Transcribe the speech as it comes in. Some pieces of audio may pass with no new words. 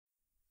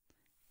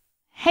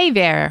Hey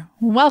there,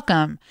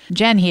 welcome.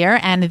 Jen here,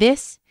 and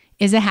this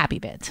is a Happy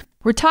Bit.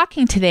 We're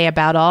talking today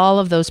about all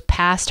of those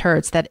past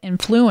hurts that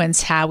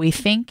influence how we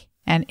think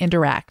and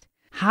interact.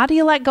 How do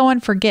you let go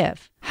and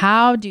forgive?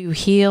 How do you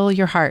heal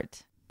your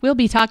heart? We'll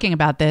be talking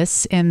about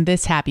this in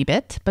this Happy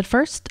Bit, but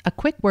first, a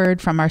quick word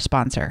from our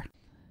sponsor.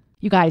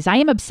 You guys, I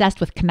am obsessed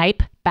with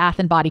Kneipp bath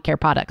and body care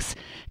products.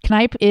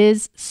 Kneipp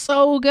is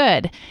so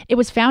good. It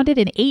was founded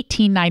in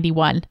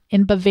 1891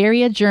 in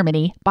Bavaria,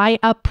 Germany by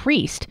a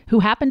priest who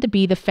happened to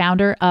be the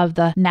founder of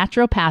the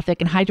naturopathic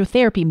and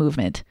hydrotherapy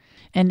movement.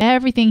 And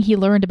everything he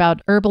learned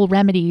about herbal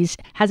remedies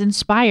has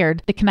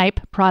inspired the Kneipp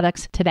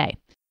products today.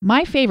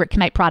 My favorite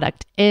Kneipp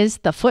product is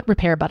the foot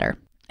repair butter.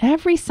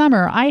 Every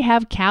summer, I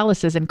have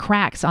calluses and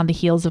cracks on the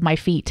heels of my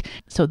feet.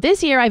 So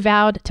this year, I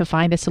vowed to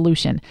find a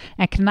solution.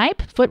 And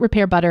Kneipp Foot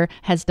Repair Butter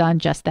has done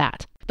just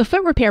that. The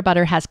Foot Repair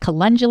Butter has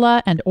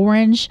calendula and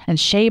orange and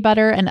shea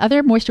butter and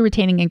other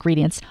moisture-retaining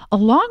ingredients,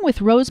 along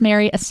with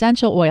rosemary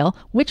essential oil,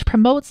 which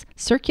promotes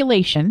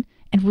circulation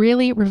and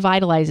really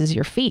revitalizes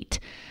your feet.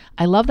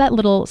 I love that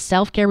little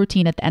self-care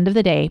routine at the end of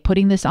the day,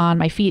 putting this on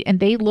my feet, and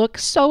they look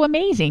so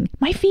amazing.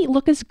 My feet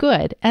look as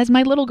good as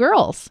my little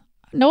girls.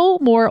 No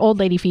more old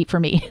lady feet for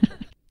me.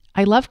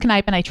 I love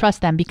Kneipp and I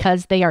trust them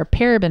because they are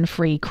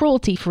paraben-free,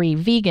 cruelty-free,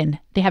 vegan.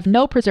 They have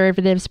no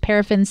preservatives,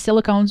 paraffins,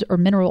 silicones, or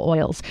mineral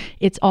oils.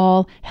 It's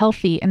all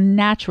healthy and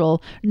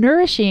natural,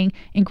 nourishing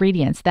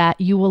ingredients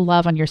that you will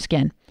love on your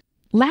skin.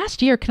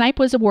 Last year, Kneipp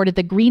was awarded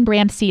the Green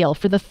Brand Seal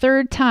for the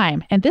third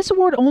time, and this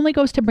award only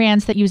goes to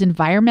brands that use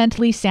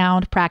environmentally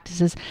sound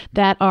practices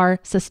that are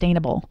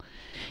sustainable.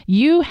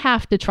 You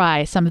have to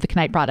try some of the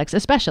Kneipp products,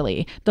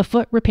 especially the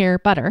Foot Repair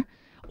Butter,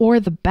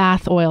 or the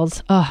bath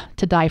oils,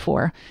 to die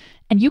for.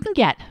 And you can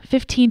get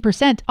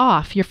 15%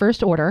 off your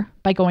first order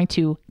by going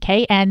to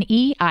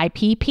kneipp.com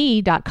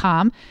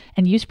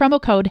and use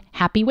promo code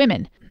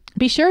HAPPYWOMEN.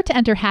 Be sure to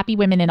enter Happy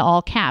Women in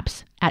all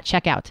caps at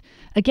checkout.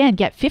 Again,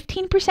 get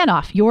 15%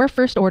 off your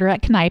first order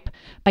at Kneipp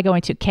by going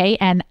to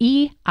kneipp.com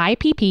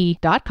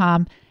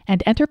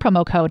and enter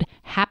promo code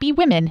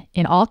HAPPYWOMEN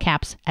in all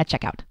caps at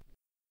checkout.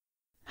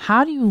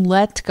 How do you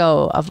let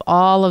go of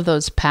all of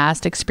those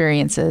past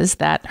experiences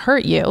that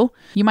hurt you?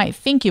 You might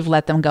think you've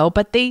let them go,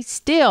 but they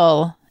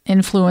still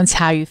influence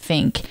how you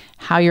think,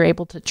 how you're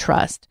able to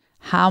trust,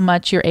 how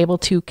much you're able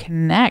to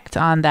connect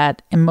on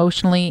that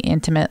emotionally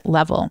intimate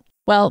level.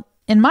 Well,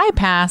 in my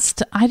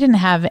past, I didn't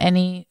have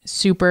any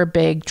super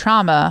big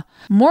trauma.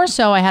 More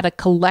so, I had a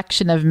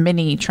collection of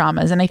mini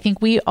traumas, and I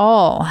think we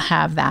all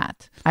have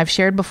that. I've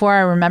shared before,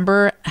 I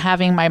remember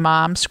having my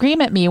mom scream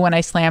at me when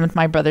I slammed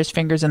my brother's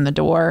fingers in the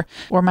door,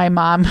 or my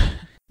mom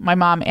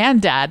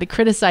and dad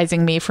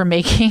criticizing me for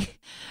making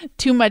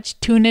too much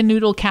tuna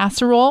noodle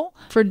casserole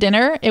for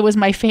dinner. It was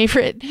my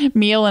favorite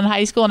meal in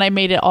high school, and I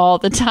made it all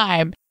the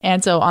time.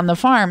 And so on the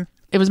farm,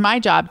 it was my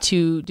job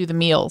to do the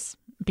meals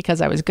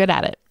because I was good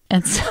at it.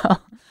 And so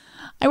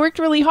I worked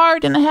really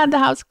hard and I had the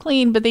house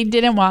clean, but they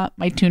didn't want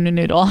my tuna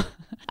noodle.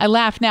 I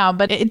laugh now,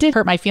 but it did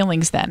hurt my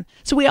feelings then.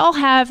 So we all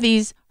have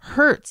these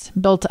hurts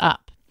built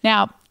up.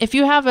 Now, if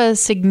you have a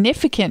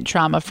significant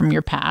trauma from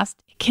your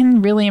past, it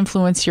can really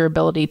influence your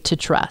ability to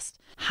trust.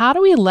 How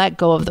do we let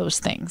go of those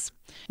things?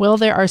 Well,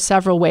 there are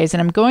several ways,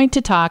 and I'm going to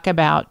talk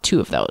about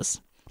two of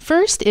those.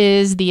 First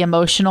is the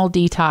emotional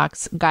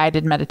detox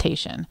guided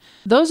meditation.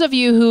 Those of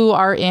you who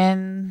are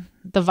in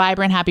the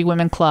Vibrant Happy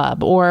Women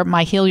Club or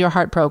my Heal Your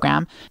Heart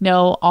program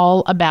know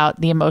all about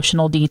the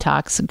emotional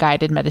detox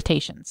guided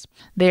meditations.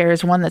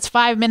 There's one that's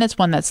 5 minutes,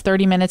 one that's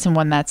 30 minutes, and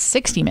one that's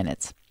 60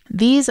 minutes.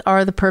 These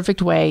are the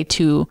perfect way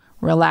to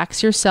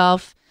relax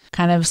yourself,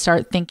 kind of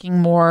start thinking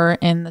more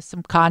in the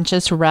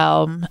subconscious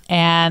realm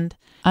and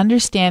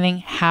understanding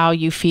how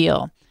you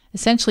feel.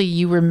 Essentially,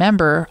 you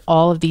remember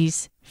all of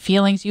these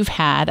feelings you've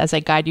had as I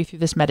guide you through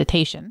this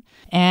meditation,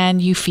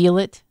 and you feel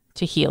it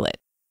to heal it.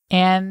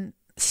 And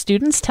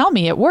students tell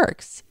me it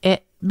works.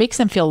 It makes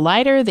them feel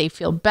lighter, they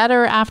feel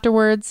better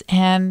afterwards,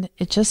 and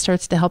it just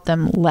starts to help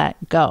them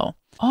let go.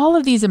 All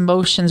of these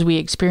emotions we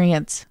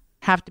experience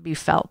have to be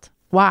felt.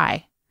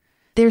 Why?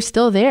 They're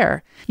still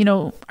there. You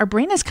know, our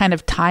brain is kind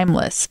of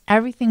timeless.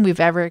 Everything we've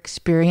ever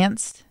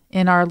experienced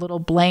in our little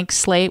blank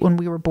slate when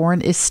we were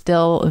born is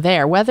still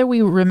there, whether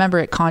we remember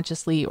it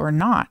consciously or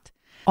not.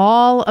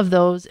 All of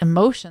those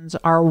emotions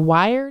are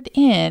wired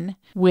in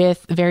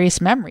with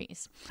various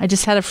memories. I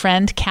just had a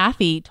friend,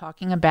 Kathy,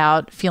 talking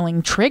about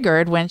feeling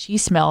triggered when she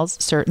smells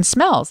certain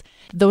smells.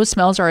 Those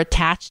smells are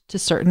attached to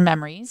certain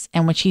memories,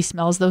 and when she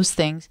smells those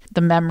things,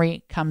 the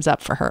memory comes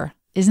up for her.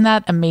 Isn't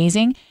that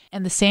amazing?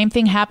 And the same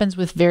thing happens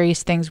with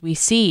various things we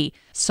see,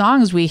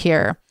 songs we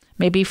hear.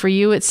 Maybe for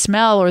you, it's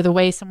smell or the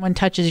way someone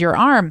touches your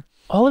arm.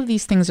 All of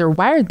these things are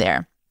wired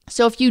there.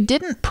 So if you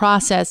didn't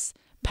process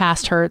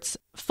past hurts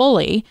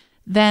fully,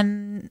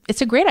 then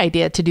it's a great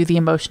idea to do the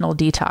emotional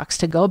detox,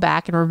 to go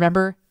back and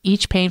remember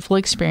each painful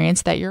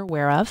experience that you're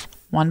aware of,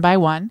 one by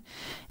one,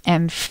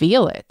 and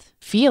feel it.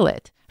 Feel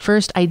it.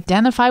 First,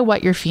 identify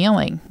what you're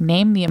feeling.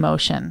 Name the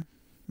emotion.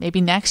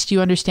 Maybe next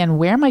you understand,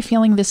 where am I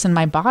feeling this in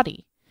my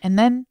body? And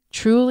then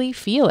truly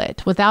feel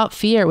it without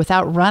fear,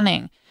 without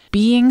running,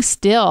 being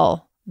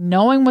still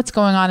knowing what's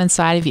going on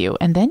inside of you.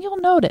 And then you'll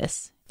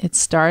notice it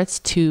starts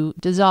to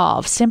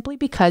dissolve simply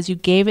because you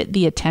gave it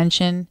the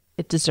attention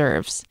it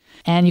deserves.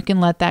 And you can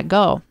let that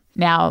go.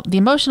 Now, the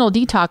emotional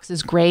detox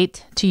is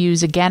great to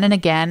use again and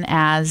again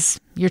as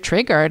you're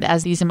triggered,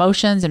 as these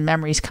emotions and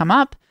memories come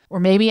up,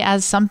 or maybe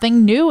as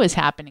something new is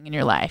happening in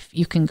your life.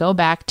 You can go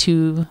back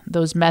to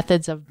those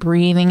methods of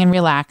breathing and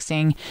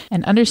relaxing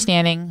and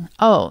understanding,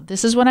 oh,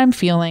 this is what I'm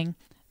feeling.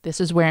 This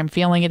is where I'm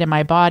feeling it in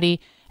my body,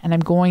 and I'm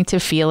going to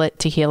feel it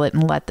to heal it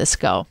and let this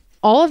go.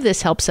 All of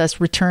this helps us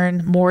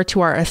return more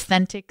to our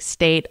authentic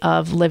state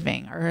of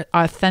living, our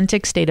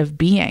authentic state of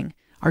being,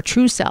 our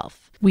true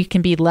self. We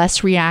can be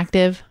less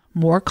reactive,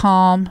 more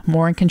calm,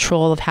 more in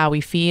control of how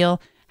we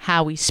feel,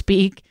 how we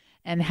speak,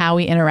 and how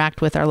we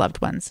interact with our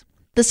loved ones.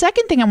 The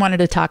second thing I wanted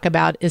to talk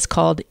about is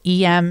called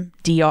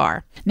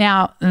EMDR.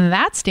 Now,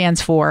 that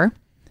stands for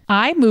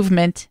Eye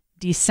Movement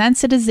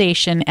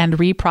Desensitization and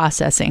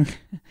Reprocessing.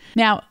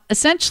 Now,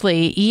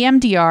 essentially,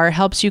 EMDR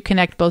helps you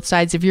connect both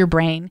sides of your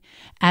brain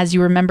as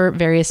you remember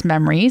various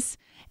memories.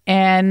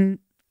 And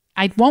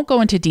I won't go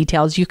into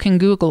details. You can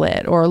Google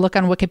it or look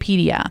on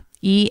Wikipedia,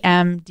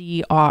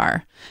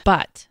 EMDR.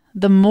 But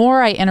the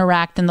more I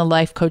interact in the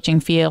life coaching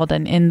field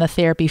and in the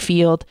therapy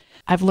field,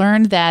 I've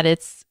learned that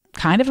it's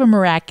kind of a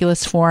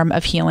miraculous form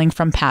of healing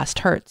from past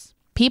hurts.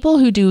 People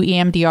who do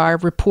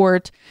EMDR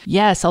report,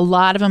 yes, a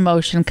lot of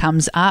emotion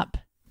comes up,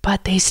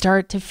 but they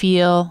start to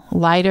feel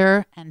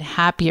lighter and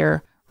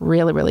happier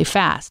really, really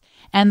fast.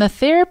 And the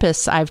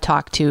therapists I've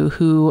talked to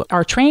who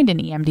are trained in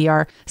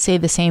EMDR say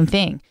the same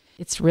thing.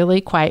 It's really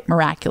quite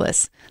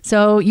miraculous.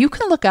 So you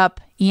can look up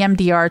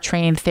EMDR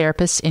trained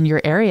therapists in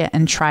your area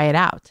and try it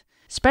out,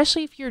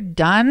 especially if you're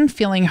done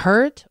feeling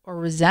hurt or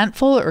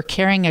resentful or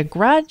carrying a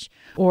grudge,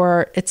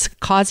 or it's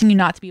causing you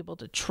not to be able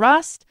to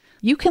trust.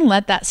 You can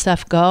let that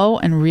stuff go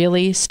and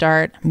really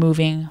start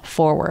moving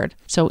forward.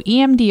 So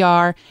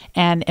EMDR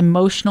and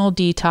emotional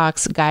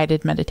detox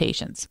guided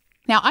meditations.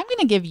 Now, I'm going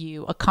to give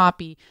you a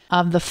copy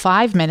of the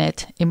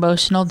 5-minute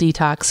emotional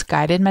detox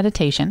guided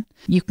meditation.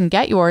 You can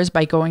get yours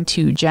by going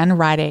to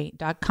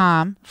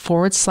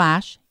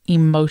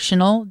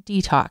jenriday.com/emotional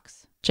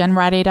detox.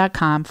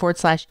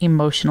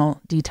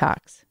 jenriday.com/emotional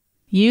detox.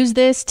 Use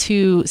this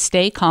to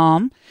stay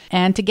calm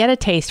and to get a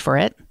taste for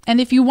it. And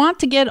if you want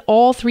to get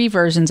all 3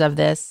 versions of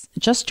this,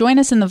 just join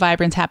us in the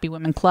Vibrant Happy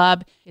Women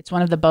Club. It's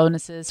one of the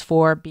bonuses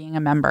for being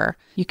a member.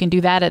 You can do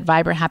that at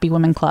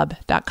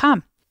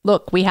vibranthappywomenclub.com.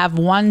 Look, we have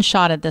one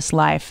shot at this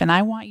life, and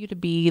I want you to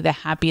be the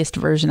happiest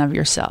version of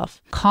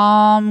yourself.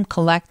 Calm,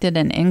 collected,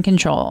 and in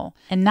control,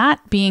 and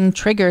not being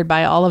triggered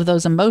by all of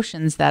those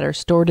emotions that are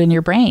stored in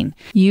your brain.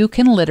 You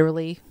can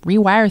literally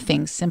rewire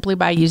things simply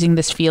by using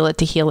this feel it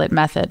to heal it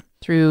method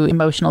through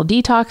emotional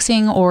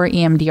detoxing or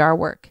EMDR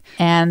work.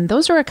 And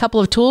those are a couple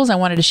of tools I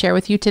wanted to share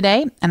with you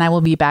today. And I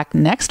will be back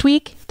next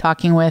week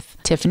talking with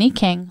Tiffany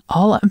King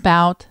all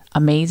about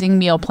amazing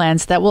meal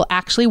plans that will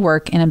actually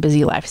work in a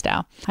busy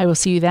lifestyle. I will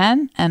see you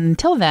then. And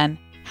until then,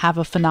 have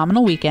a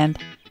phenomenal weekend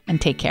and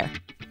take care.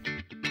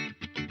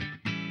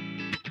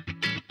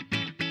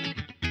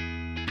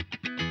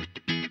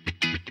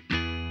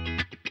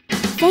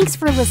 Thanks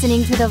for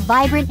listening to the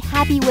Vibrant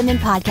Happy Women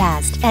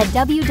podcast at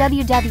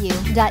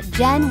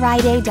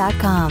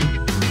www.jenriday.com.